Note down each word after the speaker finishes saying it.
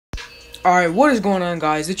Alright, what is going on,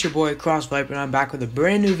 guys? It's your boy CrossViper and I'm back with a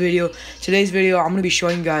brand new video. Today's video, I'm going to be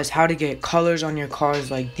showing you guys how to get colors on your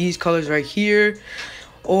cars, like these colors right here.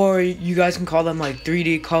 Or you guys can call them like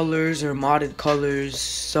 3D colors or modded colors,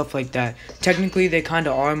 stuff like that. Technically, they kind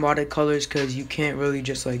of are modded colors because you can't really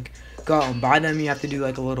just like go out and buy them. You have to do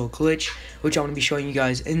like a little glitch, which I'm going to be showing you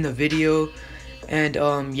guys in the video. And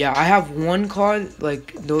yeah, I have one car,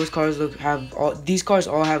 like those cars these cars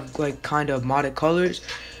all have like kind of modded colors.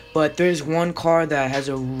 But there's one car that has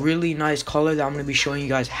a really nice color that I'm going to be showing you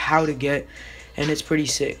guys how to get. And it's pretty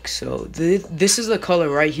sick. So this is the color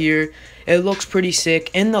right here. It looks pretty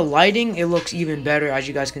sick. In the lighting, it looks even better. As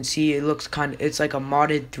you guys can see, it looks it's like a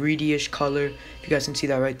modded 3D-ish color. If you guys can see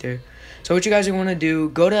that right there. So what you guys are going to do,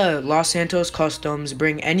 go to Los Santos Customs,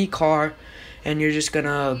 bring any car. And you're just going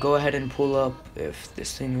to go ahead and pull up if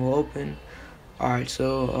this thing will open. Alright,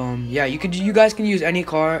 so yeah, you guys can use any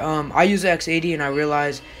car. I use the X80 and I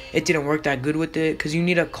realized it didn't work that good with it because you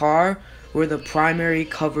need a car where the primary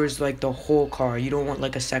covers like the whole car. You don't want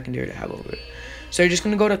like a secondary to have over it. So you're just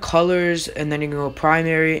gonna go to colors and then you're gonna go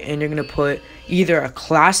primary and you're gonna put either a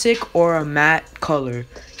classic or a matte color. You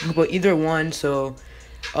can put either one. So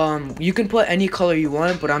you can put any color you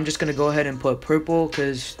want, but I'm just gonna go ahead and put purple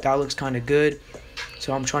because that looks kind of good.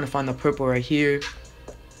 So I'm trying to find the purple right here.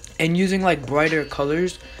 And using like brighter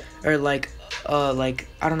colors or like I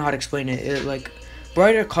don't know how to explain it. Like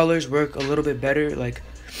brighter colors work a little bit better. Like,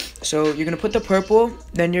 so you're gonna put the purple,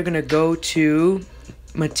 then you're gonna go to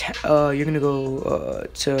you're gonna go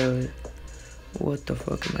to what the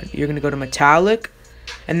fuck am I? You're gonna go to metallic,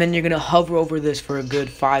 and then you're gonna hover over this for a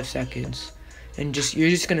good 5 seconds, and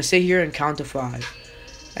you're just gonna sit here and count to 5,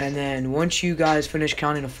 and then once you guys finish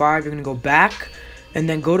counting to 5, you're gonna go back. And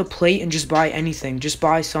then go to plate and just buy anything. Just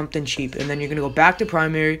buy something cheap. And then you're going to go back to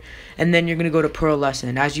primary. And then you're going to go to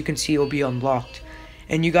pearlescent. As you can see, it will be unlocked.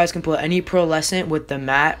 And you guys can put any pearlescent with the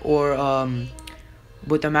matte or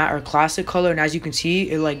classic color. And as you can see,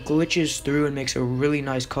 it like glitches through and makes a really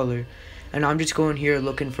nice color. And I'm just going here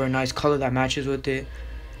looking for a nice color that matches with it.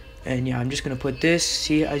 And yeah, I'm just going to put this.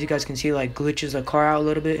 See, as you guys can see, like glitches the car out a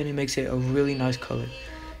little bit. And it makes it a really nice color.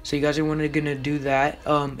 So you guys are gonna do that,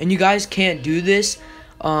 and you guys can't do this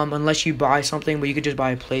unless you buy something, but you could just buy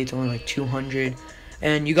a plate. It's only like 200,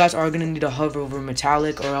 and you guys are gonna need to hover over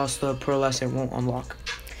metallic, or else the pearlescent won't unlock.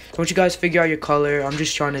 So once you guys figure out your color, I'm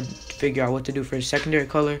just trying to figure out what to do for a secondary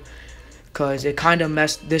color, cause this kind of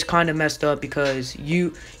messed up because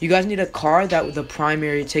you guys need a car that the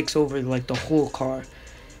primary takes over like the whole car,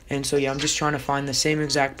 and so yeah, I'm just trying to find the same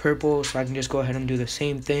exact purple so I can just go ahead and do the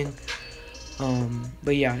same thing.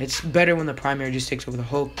 But yeah, it's better when the primary just takes over the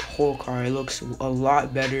whole car. It looks a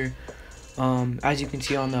lot better. As you can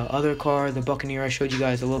see on the other car, the Buccaneer I showed you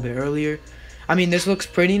guys a little bit earlier. I mean, this looks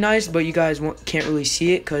pretty nice, but you guys can't really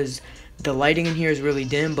see it because the lighting in here is really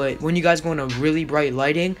dim. But when you guys go into really bright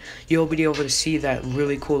lighting, you'll be able to see that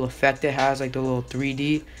really cool effect it has, like the little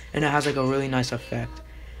 3D, and it has like a really nice effect.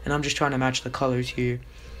 And I'm just trying to match the colors here.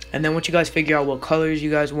 And then once you guys figure out what colors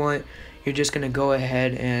you guys want, you're just gonna go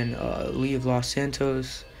ahead and leave Los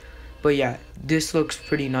Santos. But yeah, this looks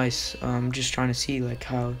pretty nice. I'm just trying to see like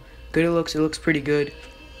how good it looks. It looks pretty good.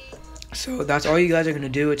 So that's all you guys are gonna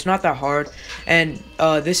do. It's not that hard, and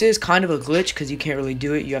this is kind of a glitch because you can't really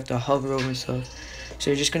do it. You have to hover over and stuff.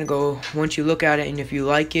 So you're just gonna go, once you look at it and if you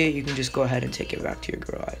like it, you can just go ahead and take it back to your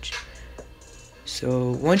garage.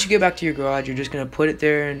 So once you get back to your garage, you're just going to put it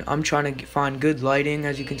there, and I'm trying to find good lighting,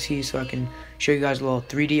 as you can see, so I can show you guys a little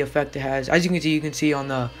 3D effect it has. As you can see on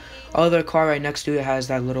the other car right next to it has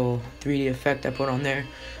that little 3D effect I put on there.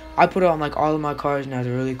 I put it on like all of my cars and it has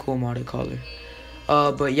a really cool modded color.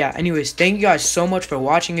 But yeah, anyways, thank you guys so much for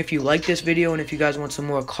watching. If you like this video and if you guys want some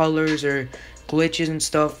more colors or glitches and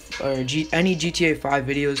stuff, or any GTA 5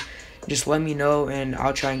 videos, just let me know and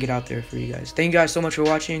I'll try and get out there for you guys. Thank you guys so much for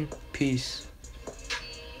watching. Peace.